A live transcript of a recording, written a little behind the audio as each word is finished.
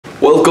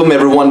Welcome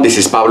everyone, this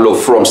is Pablo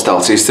from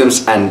Style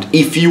Systems, and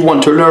if you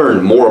want to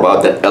learn more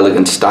about that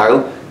elegant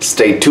style,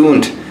 stay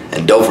tuned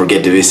and don't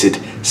forget to visit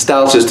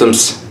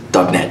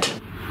stylesystems.net.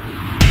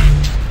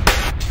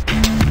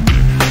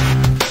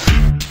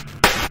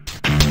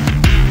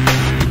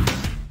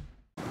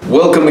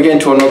 Welcome again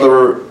to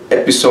another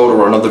episode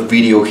or another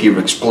video here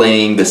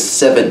explaining the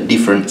 7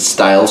 different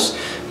styles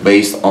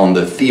based on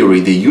the theory,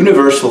 the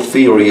universal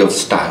theory of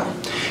style.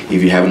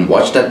 If you haven't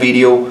watched that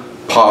video,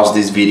 pause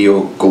this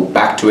video, go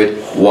back to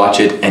it, watch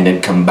it, and then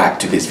come back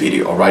to this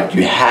video, alright?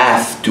 You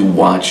have to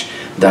watch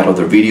that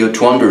other video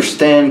to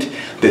understand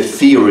the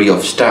theory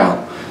of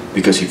style,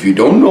 because if you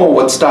don't know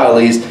what style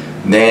is,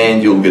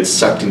 then you'll get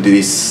sucked into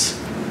this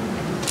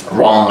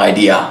wrong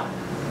idea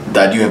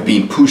that you have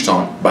been pushed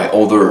on by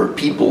other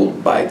people,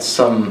 by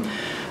some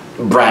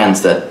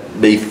brands that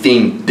they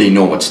think they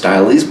know what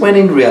style is, when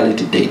in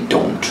reality they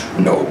don't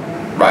know,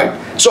 right?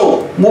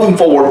 So, moving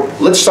forward,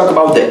 let's talk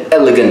about the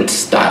elegant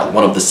style,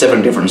 one of the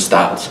 7 different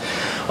styles.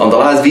 On the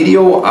last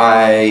video,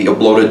 I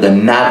uploaded the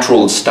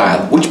natural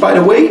style, which, by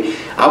the way,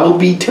 I will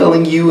be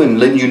telling you and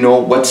letting you know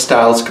what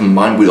styles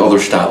combine with other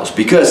styles.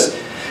 Because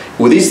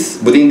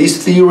within this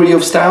theory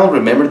of style,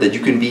 remember that you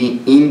can be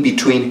in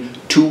between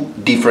 2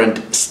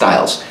 different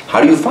styles.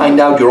 How do you find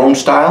out your own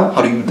style?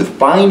 How do you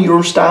define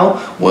your style?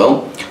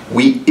 Well,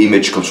 we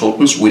image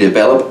consultants, we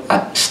develop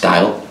a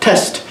style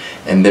test.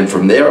 And then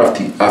from there,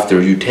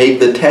 after you take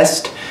the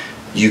test,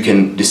 you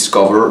can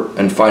discover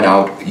and find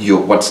out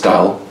what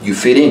style you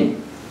fit in.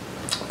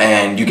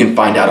 And you can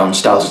find out on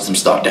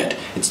stylesystems.net.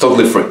 It's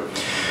totally free.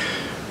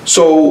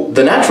 So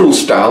the natural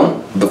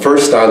style, the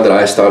first style that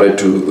I started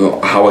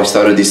how I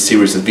started this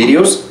series of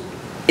videos,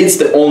 it's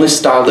the only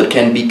style that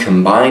can be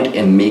combined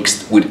and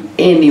mixed with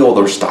any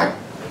other style.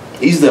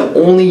 It's the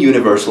only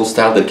universal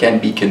style that can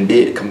be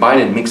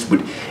combined and mixed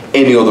with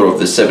any other of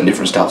the 7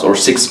 different styles or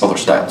 6 other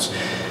styles.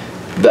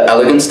 The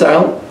elegant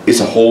style is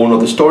a whole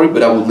other story,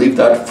 but I will leave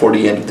that for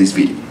the end of this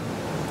video.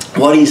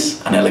 What is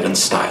an elegant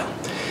style?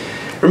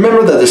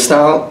 Remember that the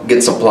style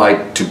gets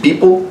applied to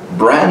people,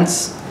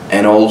 brands,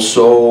 and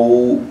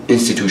also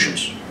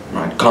institutions,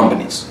 right?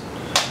 Companies.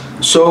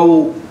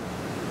 So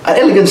an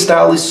elegant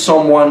style is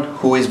someone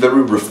who is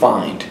very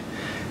refined.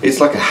 It's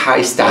like a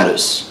high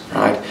status,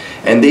 right?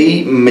 And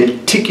they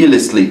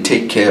meticulously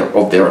take care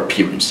of their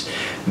appearance.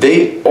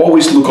 They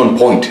always look on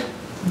point.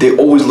 They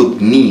always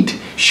look neat,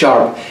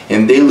 sharp,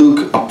 and they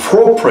look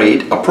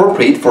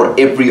appropriate for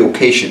every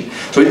occasion.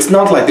 So it's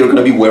not like they're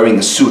going to be wearing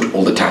a suit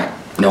all the time.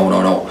 No.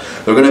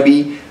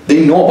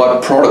 They know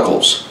about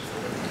protocols.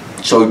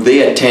 So if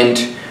they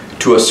attend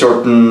to a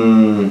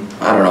certain,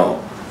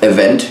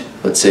 event,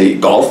 let's say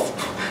golf,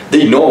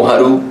 they know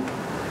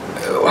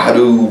how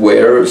to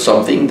wear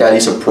something that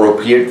is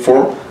appropriate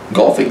for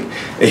golfing.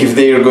 If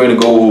they are going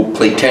to go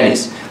play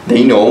tennis,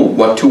 they know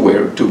what to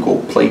wear to go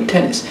play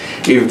tennis.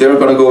 If they're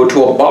going to go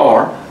to a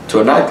bar, to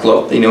a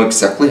nightclub, they know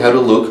exactly how to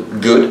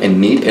look good and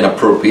neat and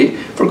appropriate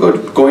for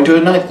going to a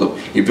nightclub.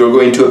 If you're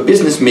going to a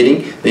business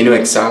meeting, they know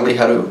exactly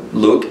how to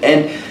look,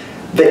 and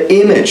the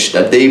image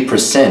that they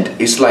present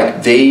is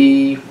like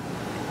they're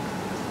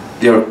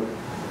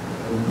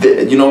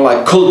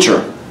like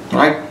culture,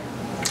 right?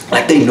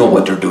 Like they know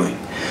what they're doing,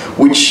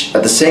 which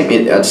at the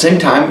same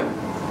time,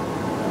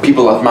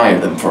 people admire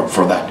them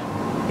for that.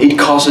 It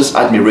causes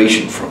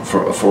admiration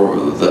for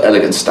the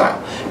elegant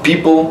style.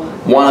 People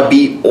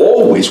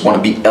always want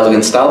to be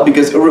elegant style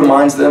because it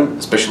reminds them,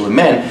 especially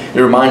men,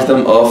 it reminds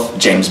them of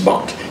James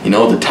Bond. You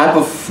know, the type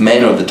of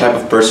man or the type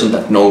of person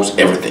that knows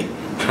everything,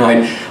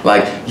 right?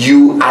 Like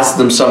you ask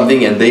them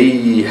something and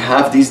they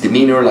have this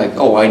demeanor like,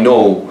 oh, I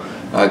know.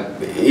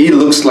 He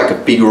looks like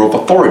a figure of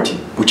authority,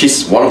 which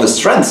is one of the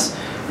strengths.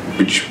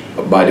 Which,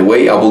 by the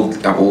way, I will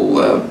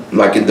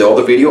like in the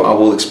other video, I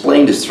will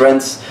explain the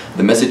strengths,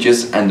 the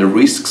messages, and the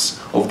risks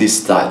of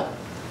this style.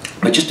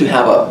 But just to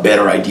have a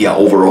better idea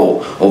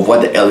overall of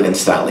what the elegant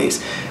style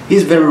is,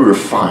 he's very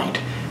refined.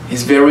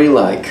 He's very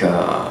like,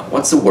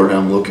 what's the word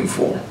I'm looking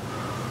for?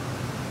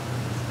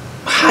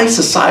 High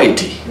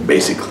society,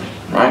 basically,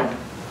 right?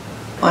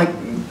 Like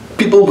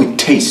people with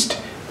taste,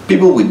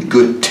 people with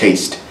good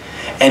taste.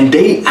 And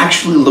they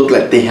actually look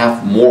like they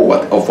have more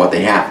of what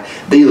they have.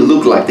 They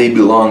look like they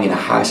belong in a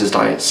high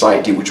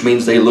society, which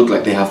means they look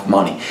like they have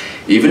money.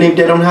 Even if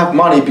they don't have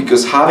money,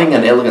 because having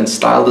an elegant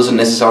style doesn't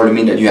necessarily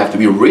mean that you have to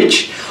be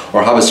rich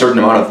or have a certain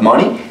amount of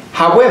money.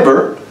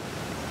 However,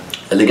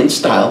 elegant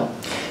style,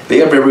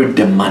 they are very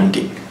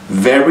demanding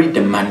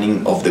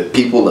of the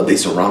people that they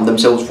surround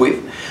themselves with.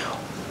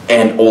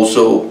 And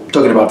also,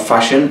 talking about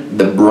fashion,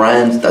 the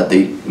brands that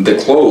the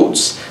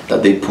clothes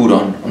that they put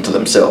onto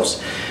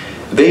themselves.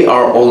 They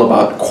are all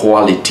about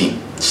quality.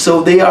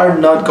 So they are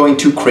not going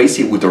too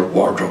crazy with their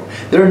wardrobe.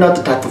 They're not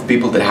the type of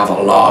people that have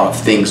a lot of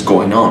things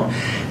going on.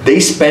 They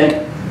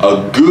spend a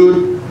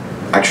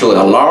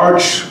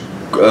large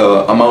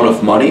amount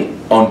of money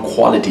on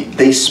quality.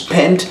 They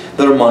spend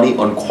their money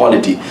on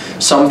quality.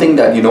 Something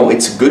that, you know,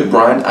 it's a good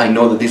brand. I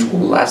know that this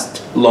will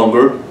last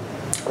longer.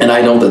 And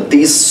I know that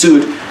this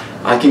suit,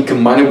 I can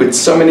combine it with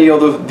so many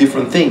other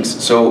different things.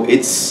 So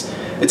it's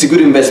It's a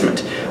good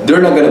investment.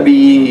 They're not gonna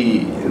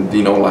be,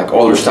 you know, like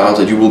other styles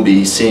that you will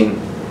be seeing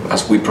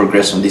as we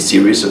progress on this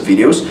series of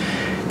videos.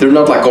 They're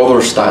not like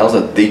other styles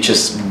that they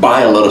just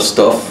buy a lot of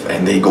stuff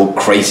and they go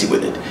crazy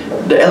with it.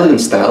 The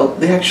elegant style,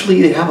 they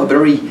have a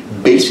very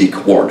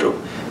basic wardrobe,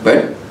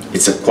 but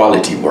it's a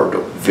quality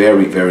wardrobe.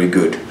 Very, very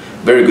good.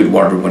 Very good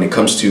wardrobe when it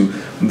comes to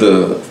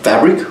the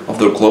fabric of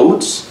their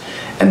clothes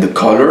and the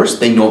colors.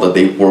 They know that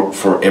they work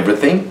for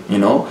everything, you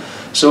know.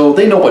 So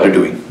they know what they're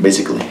doing,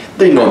 basically.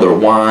 They know their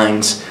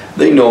wines,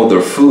 they know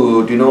their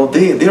food, you know.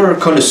 They are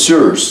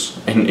connoisseurs,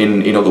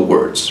 in other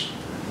words.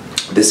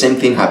 The same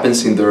thing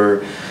happens with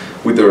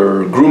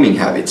their grooming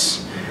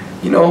habits.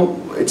 You know,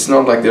 it's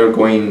not like they're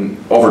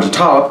going over the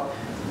top,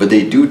 but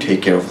they do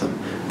take care of them.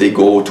 They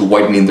go to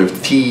whitening their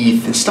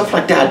teeth and stuff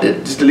like that.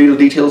 Just the little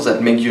details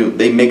that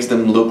makes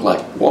them look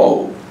like,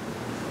 whoa,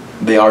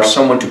 they are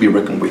someone to be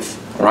reckoned with,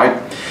 all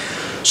right?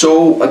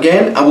 So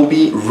again, I will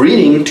be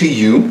reading to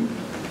you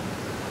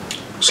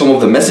some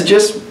of the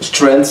messages,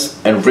 strengths,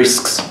 and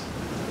risks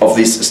of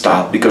this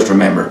style, because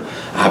remember,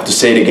 I have to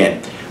say it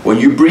again, when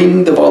you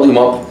bring the volume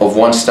up of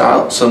one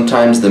style,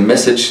 sometimes the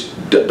message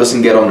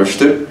doesn't get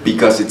understood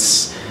because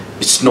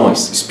it's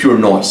noise, it's pure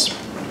noise.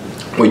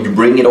 When you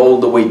bring it all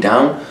the way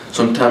down,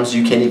 sometimes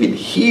you can't even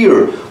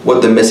hear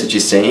what the message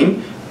is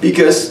saying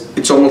because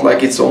it's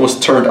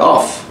almost turned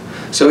off.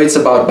 So it's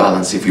about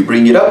balance. If you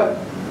bring it up,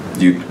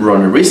 you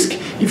run a risk.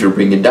 If you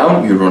bring it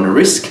down, you run a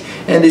risk.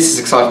 And this is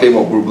exactly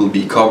what we will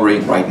be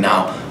covering right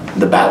now,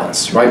 the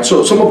balance, right?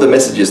 So some of the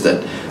messages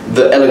that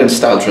the elegant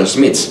style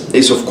transmits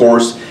is, of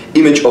course,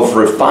 image of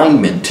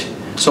refinement,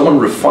 someone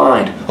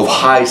refined, of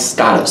high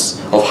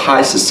status, of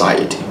high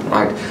society,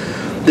 right?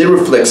 They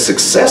reflect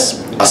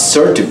success,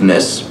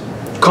 assertiveness,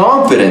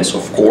 confidence,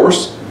 of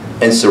course,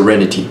 and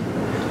serenity.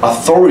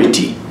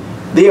 Authority.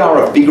 They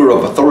are a figure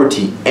of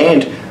authority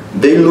and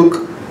they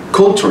look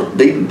cultured.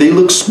 They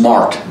look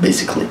smart,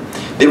 basically.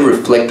 They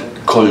reflect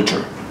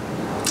culture.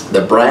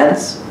 The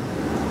brands,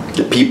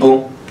 the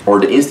people, or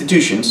the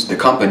institutions, the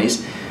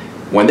companies,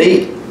 when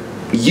they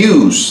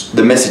use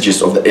the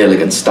messages of the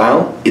elegant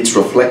style, it's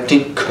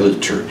reflecting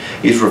culture.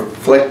 It's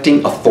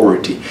reflecting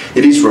authority.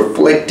 It is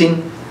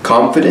reflecting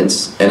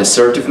confidence and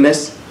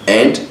assertiveness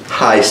and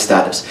high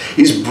status.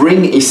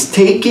 It's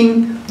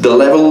taking the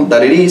level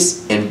that it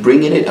is and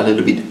bringing it a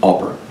little bit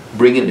upper.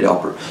 Bringing it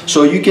upper.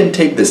 So you can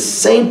take the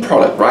same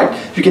product,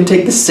 right? You can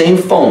take the same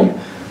phone,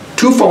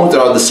 two phones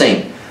that are the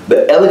same.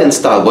 The elegant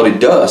style, what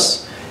it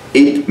does,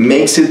 it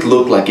makes it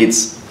look like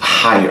it's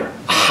higher,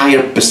 a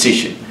higher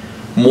position,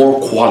 more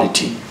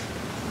quality.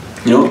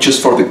 You know,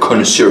 just for the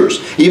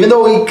connoisseurs. Even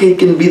though it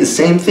can be the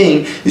same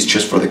thing, it's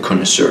just for the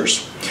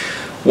connoisseurs.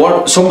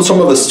 What some of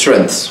the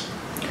strengths?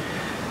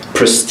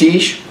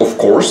 Prestige, of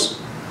course.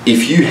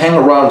 If you hang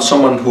around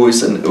someone who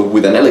is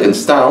with an elegant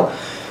style,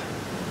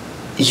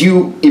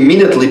 you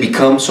immediately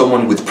become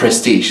someone with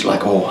prestige.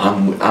 Like, oh,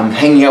 I'm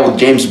hanging out with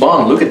James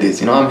Bond. Look at this.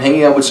 You know, I'm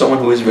hanging out with someone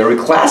who is very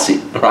classy,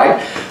 right?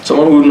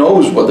 Someone who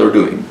knows what they're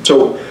doing.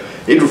 So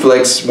it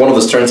reflects one of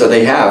the strengths that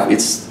they have.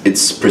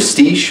 It's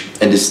prestige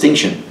and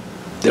distinction.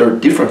 They're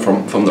different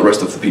from the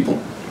rest of the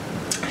people.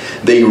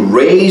 They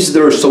raise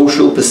their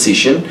social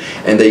position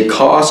and they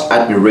cause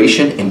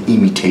admiration and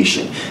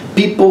imitation.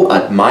 People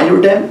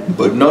admire them,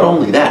 but not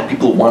only that,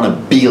 people want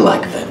to be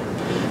like them.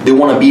 They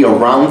want to be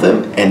around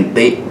them and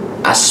they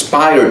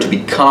aspire to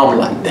become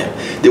like them.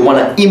 They want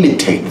to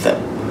imitate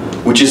them,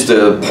 which is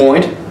the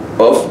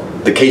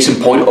case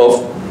in point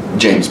of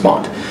James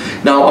Bond.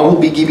 Now I will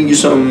be giving you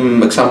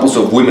some examples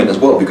of women as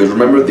well, because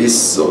remember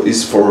this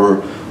is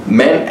for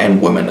men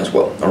and women as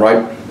well, all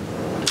right?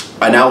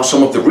 And now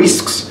some of the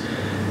risks.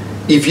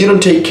 If you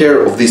don't take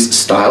care of this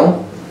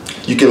style,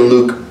 you can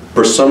look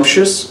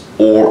presumptuous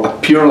or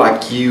appear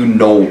like you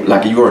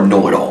are a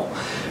know-it-all.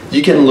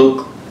 You can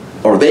look,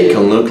 or they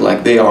can look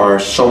like they are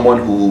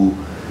someone who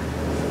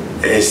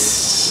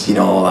is, you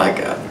know,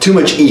 like too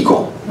much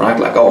ego, right?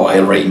 Like, oh, I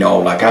already know,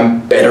 like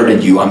I'm better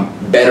than you, I'm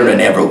better than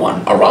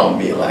everyone around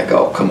me. Like,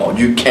 oh, come on,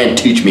 you can't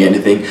teach me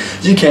anything,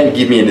 you can't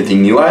give me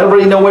anything new, I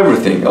already know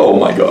everything. Oh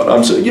my God,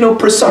 I'm so, you know,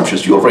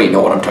 presumptuous. You already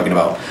know what I'm talking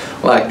about.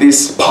 Like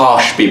these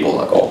posh people,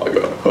 like, oh my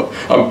God,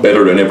 I'm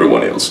better than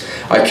everyone else.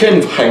 I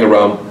can't hang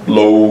around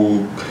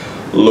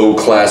low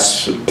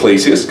class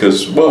places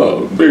because,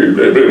 well,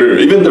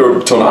 even their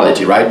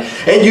tonality, right?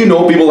 And you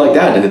know people like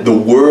that, and the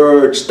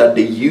words that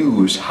they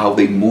use, how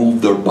they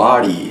move their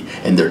body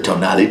and their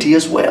tonality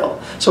as well.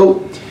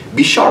 So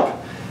be sharp,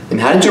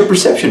 enhance your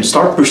perception,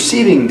 start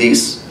perceiving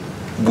this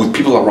with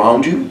people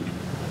around you,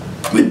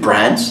 with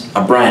brands.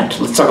 A brand,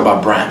 let's talk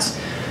about brands.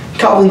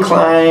 Calvin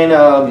Klein,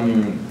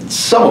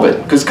 some of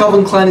it, because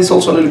Calvin Klein is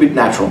also a little bit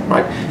natural,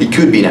 right? It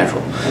could be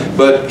natural,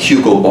 but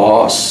Hugo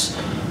Boss,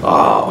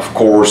 of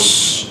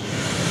course,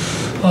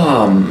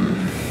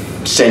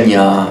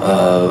 Senya,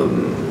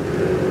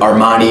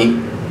 Armani,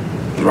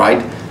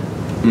 right?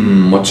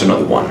 What's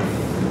another one?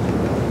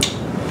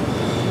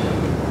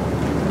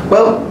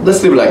 Well,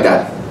 let's leave it like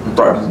that.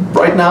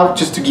 Right now,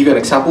 just to give you an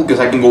example, because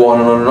I can go on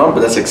and on and on,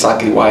 but that's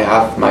exactly why I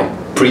have my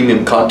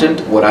premium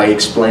content, what I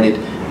explain it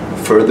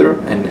further,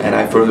 and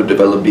I further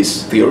develop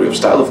this theory of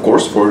style, of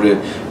course, for the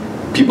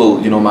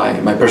people, you know,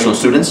 my personal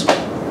students.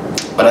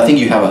 But I think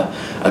you have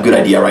a good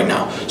idea right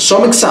now.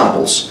 Some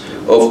examples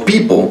of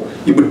people,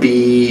 it would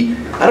be,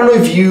 I don't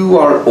know if you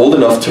are old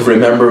enough to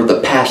remember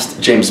the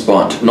past James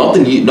Bond, not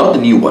the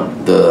new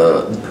one,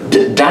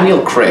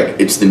 Daniel Craig,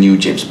 it's the new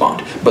James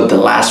Bond, but the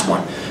last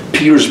one,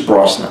 Pierce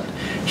Brosnan.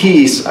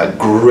 He is a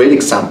great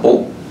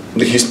example,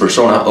 his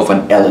persona, of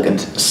an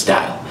elegant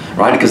style,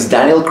 right? Because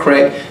Daniel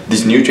Craig,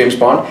 this new James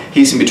Bond,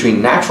 he's in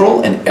between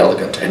natural and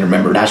elegant. And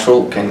remember,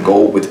 natural can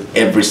go with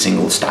every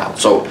single style.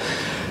 So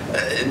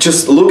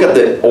just look at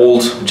the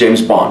old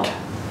James Bond,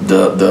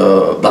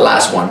 the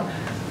last one,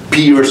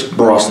 Pierce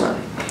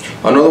Brosnan.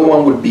 Another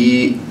one would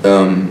be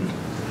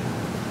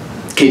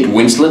Kate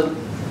Winslet,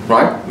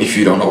 right? If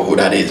you don't know who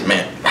that is,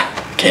 man,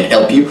 can't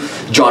help you.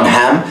 John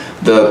Hamm,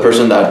 the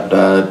person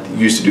that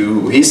used to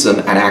do, he's an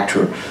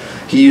actor.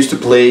 He used to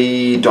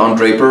play Don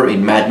Draper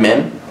in Mad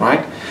Men,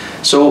 right?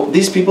 So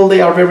these people,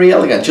 they are very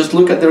elegant. Just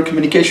look at their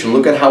communication.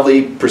 Look at how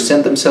they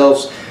present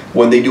themselves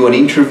when they do an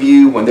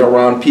interview, when they're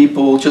around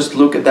people. Just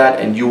look at that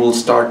and you will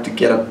start to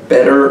get a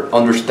better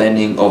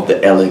understanding of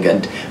the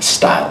elegant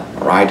style,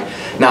 right?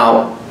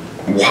 Now,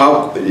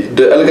 how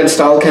the elegant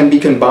style can be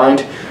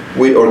combined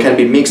with, or can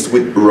be mixed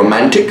with,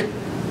 romantic,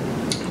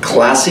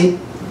 classic,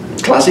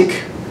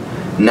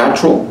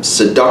 natural,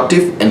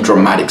 seductive, and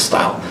dramatic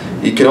style.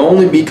 It can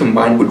only be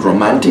combined with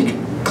romantic,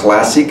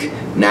 classic,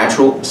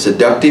 natural,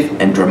 seductive,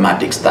 and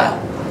dramatic style.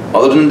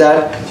 Other than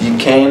that, you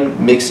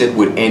can mix it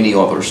with any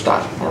other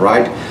style,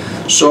 alright?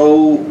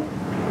 So,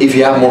 if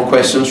you have more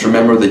questions,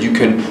 remember that you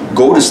can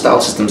go to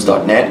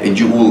stylesystems.net and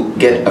you will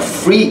get a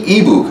free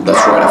ebook.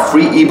 That's right, a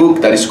free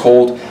ebook that is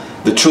called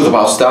The Truth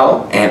About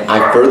Style, and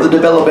I further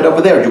develop it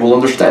over there. You will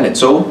understand it.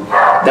 So,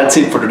 that's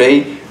it for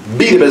today.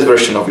 Be the best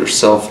version of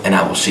yourself, and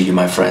I will see you,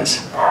 my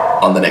friends,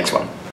 on the next one.